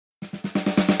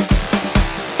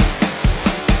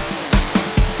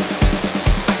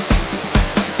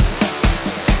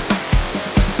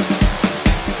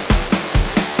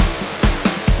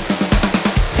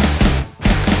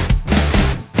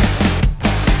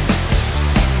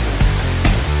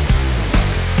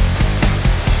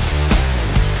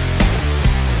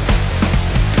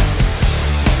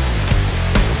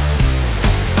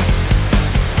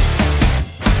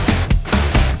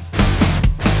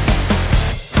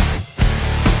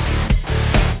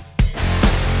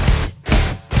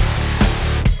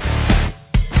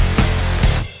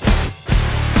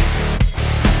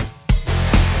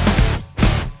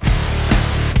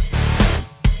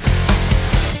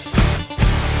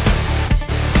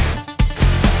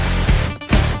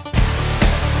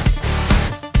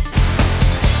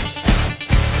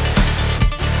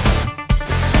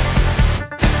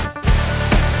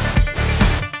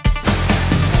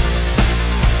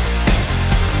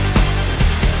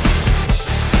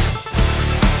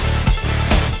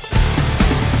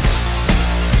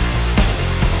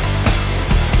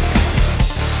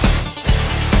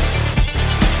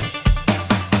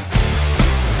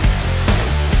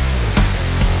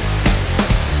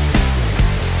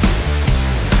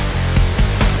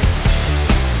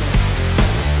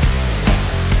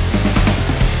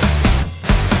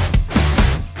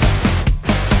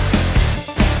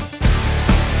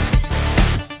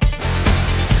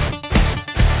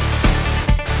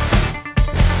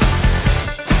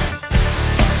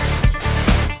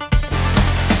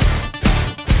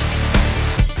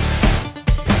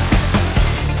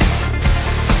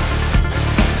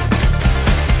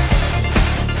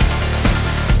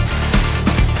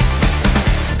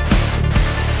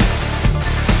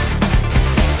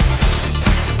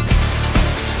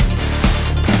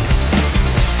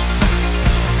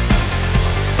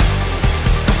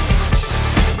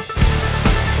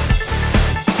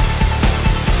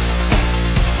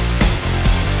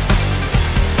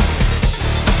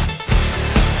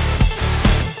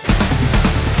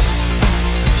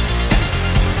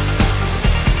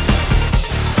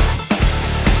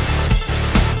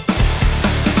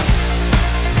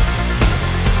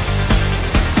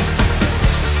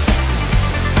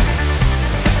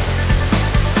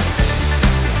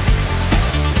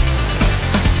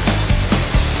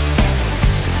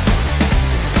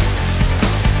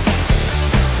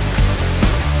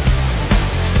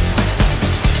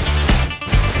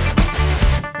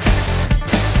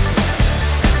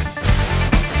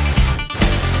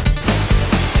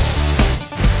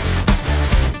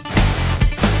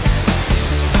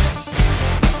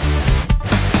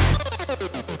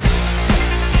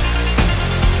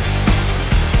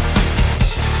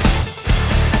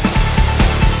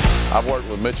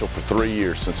with Mitchell for 3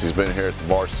 years since he's been here at the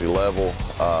varsity level.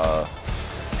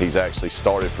 He's actually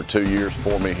started for 2 years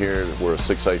for me here. We're a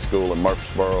 6A school in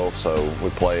Murfreesboro, so we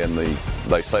play in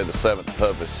they say the 7th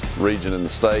toughest region in the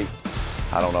state.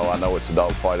 I don't know, I know it's a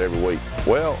dogfight every week.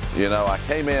 Well, you know, I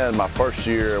came in, my first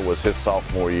year was his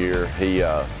sophomore year. He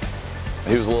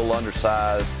was a little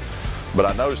undersized, but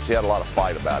I noticed he had a lot of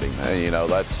fight about him. And, you know,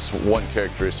 that's one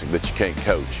characteristic that you can't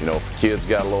coach. You know, if a kid's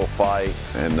got a little fight,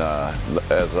 and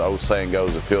as the old saying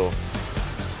goes, if he'll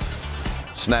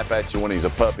snap at you when he's a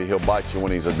puppy, he'll bite you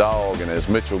when he's a dog. And as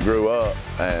Mitchell grew up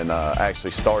and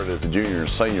actually started as a junior and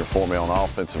senior for me on the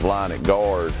offensive line at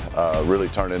guard, really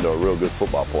turned into a real good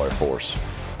football player for us.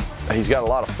 He's got a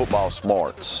lot of football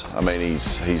smarts. I mean,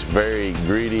 he's very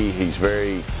greedy.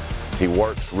 He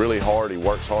works really hard. He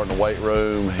works hard in the weight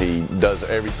room. He does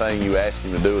everything you ask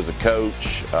him to do as a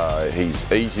coach. He's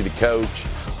easy to coach.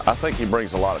 I think he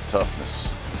brings a lot of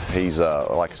toughness. He's,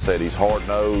 like I said, he's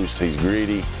hard-nosed. He's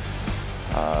greedy.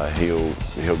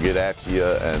 He'll get after you,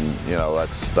 and you know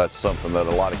that's something that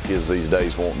a lot of kids these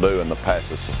days won't do in the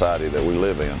passive society that we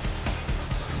live in.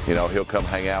 You know, he'll come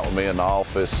hang out with me in the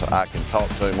office. I can talk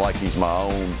to him like he's my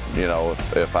own. You know,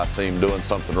 if I see him doing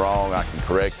something wrong, I can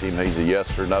correct him. He's a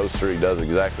yes sir, no sir. He does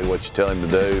exactly what you tell him to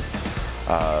do.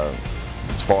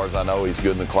 As far as I know, he's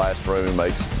good in the classroom. He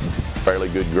makes fairly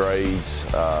good grades.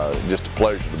 Just a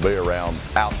pleasure to be around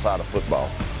outside of football.